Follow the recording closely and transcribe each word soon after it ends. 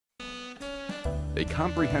a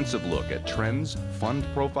comprehensive look at trends, fund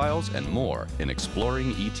profiles, and more in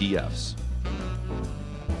Exploring ETFs.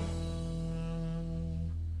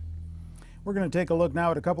 We're going to take a look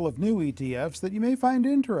now at a couple of new ETFs that you may find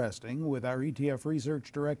interesting with our ETF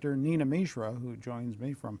Research Director, Nina Mishra, who joins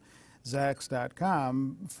me from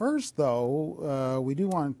Zacks.com. First, though, we do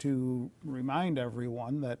want to remind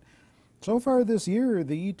everyone that so far this year,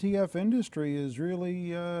 the ETF industry is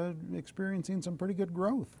really experiencing some pretty good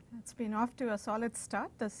growth. It's been off to a solid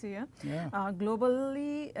start this year. Yeah.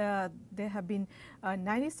 Globally, there have been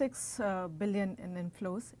 96 billion in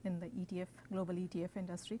inflows in the ETF, global ETF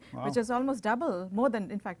industry, wow, which is almost double,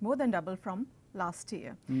 in fact, more than double from last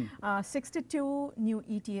year. 62 new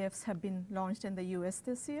ETFs have been launched in the US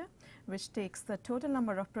this year, which takes the total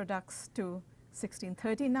number of products to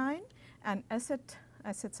 1639 and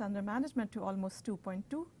assets under management to almost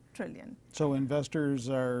 2.2 trillion. So investors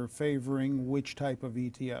are favoring which type of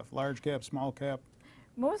ETF? Large cap, small cap?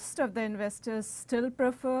 Most of the investors still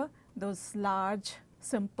prefer those large,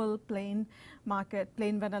 simple, plain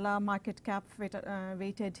vanilla market cap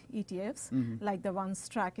weighted ETFs, like the ones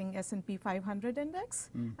tracking S&P 500 index,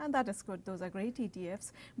 and that is good. Those are great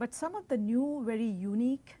ETFs. But some of the new, very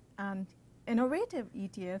unique and innovative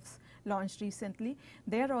ETFs launched recently,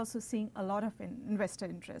 they are also seeing a lot of investor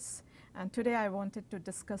interest. And today I wanted to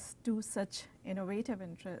discuss two such innovative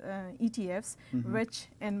ETFs, which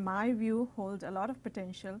in my view hold a lot of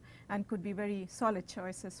potential and could be very solid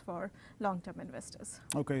choices for long-term investors.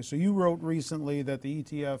 Okay, so you wrote recently that the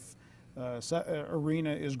ETF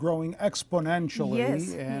arena is growing exponentially.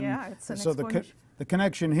 Yes, and yeah, it's an so the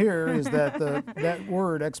connection here is that that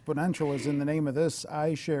word exponential is in the name of this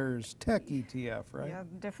iShares Tech ETF, right? Yeah,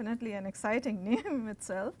 definitely an exciting name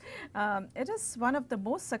itself. It is one of the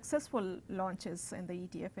most successful launches in the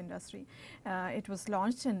ETF industry. It was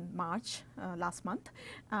launched in March last month,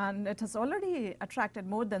 and it has already attracted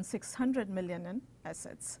more than 600 million in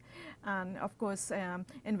assets. And of course,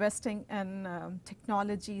 investing in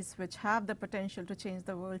technologies which have the potential to change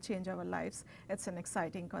the world, change our lives, it's an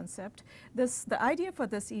exciting concept. The idea for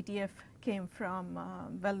this ETF came from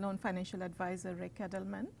well-known financial advisor Rick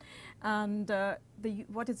Edelman. And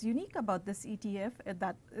what is unique about this ETF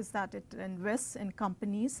is that it invests in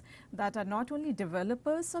companies that are not only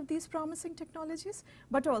developers of these promising technologies,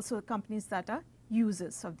 but also companies that are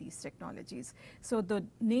users of these technologies. So the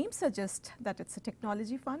name suggests that it's a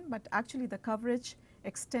technology fund, but actually the coverage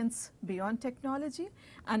extends beyond technology,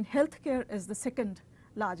 and healthcare is the second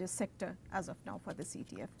largest sector as of now for this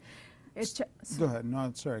ETF. Go ahead.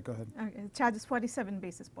 No, sorry. Go ahead. It charges 47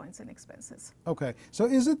 basis points in expenses. Okay. So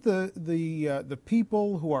is it the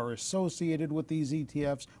people who are associated with these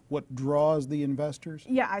ETFs what draws the investors?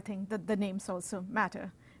 Yeah, I think that the names also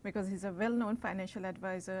matter, because he's a well-known financial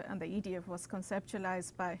advisor and the ETF was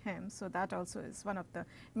conceptualized by him. So that also is one of the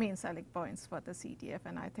main selling points for this ETF,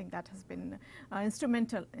 and I think that has been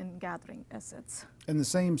instrumental in gathering assets. And the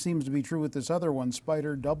same seems to be true with this other one,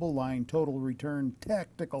 Spider Double Line Total Return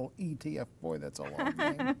Tactical ETF. Boy, that's a long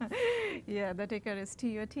name. Yeah, the ticker is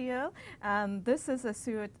TOTL, and this is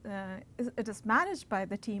it is managed by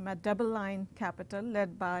the team at Double Line Capital,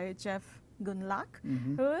 led by Jeff Gundlach,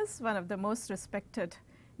 who is one of the most respected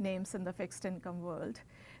names in the fixed income world.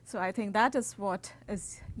 So I think that is what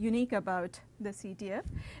is unique about this ETF.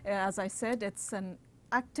 As I said, it's an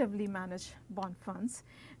actively managed bond funds,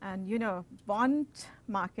 and you know, bond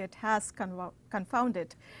market has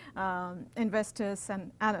confounded investors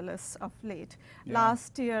and analysts of late. Yeah.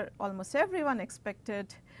 Last year, almost everyone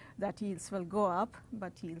expected that yields will go up,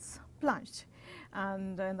 but yields plunged.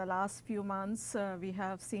 And in the last few months, we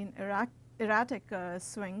have seen erratic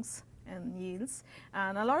swings in yields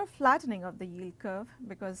and a lot of flattening of the yield curve,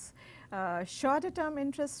 because shorter term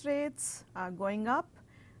interest rates are going up.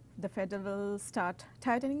 The Fed will start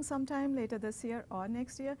tightening sometime later this year or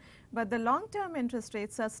next year, but the long-term interest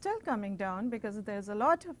rates are still coming down because there's a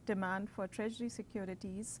lot of demand for Treasury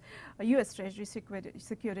securities, US Treasury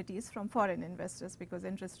securities from foreign investors, because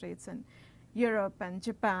interest rates in Europe and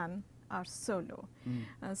Japan are so low.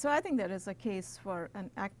 So I think there is a case for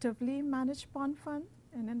an actively managed bond fund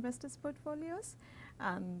in investors' portfolios.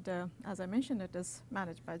 And as I mentioned, it is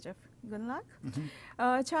managed by Jeff Gundlach.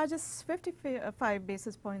 Charges 55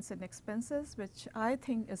 basis points in expenses, which I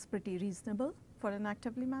think is pretty reasonable for an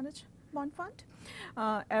actively managed bond fund.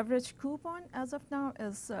 Average coupon as of now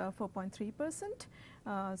is 4.3%,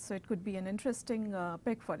 So it could be an interesting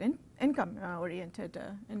pick for income-oriented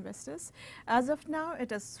investors. As of now,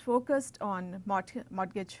 it is focused on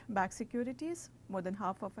mortgage-backed securities. More than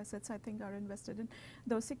half of assets, I think, are invested in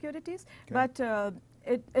those securities. Okay. But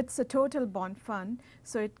it's a total bond fund,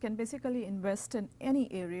 so it can basically invest in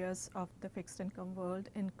any areas of the fixed income world,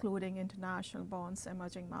 including international bonds,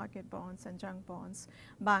 emerging market bonds, and junk bonds,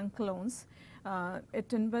 bank loans.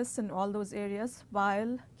 It invests in all those areas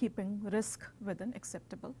while keeping risk within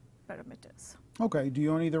acceptable parameters. Okay, do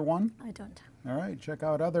you own either one? I don't. All right, check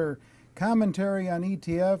out other commentary on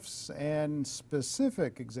ETFs and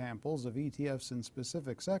specific examples of ETFs in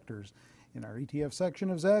specific sectors in our ETF section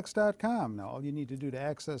of Zacks.com. Now, all you need to do to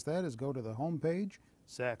access that is go to the homepage,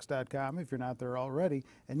 Zacks.com, if you're not there already,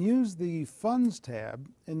 and use the Funds tab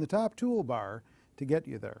in the top toolbar to get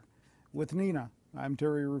you there. With Nina, I'm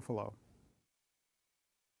Terry Ruffalo.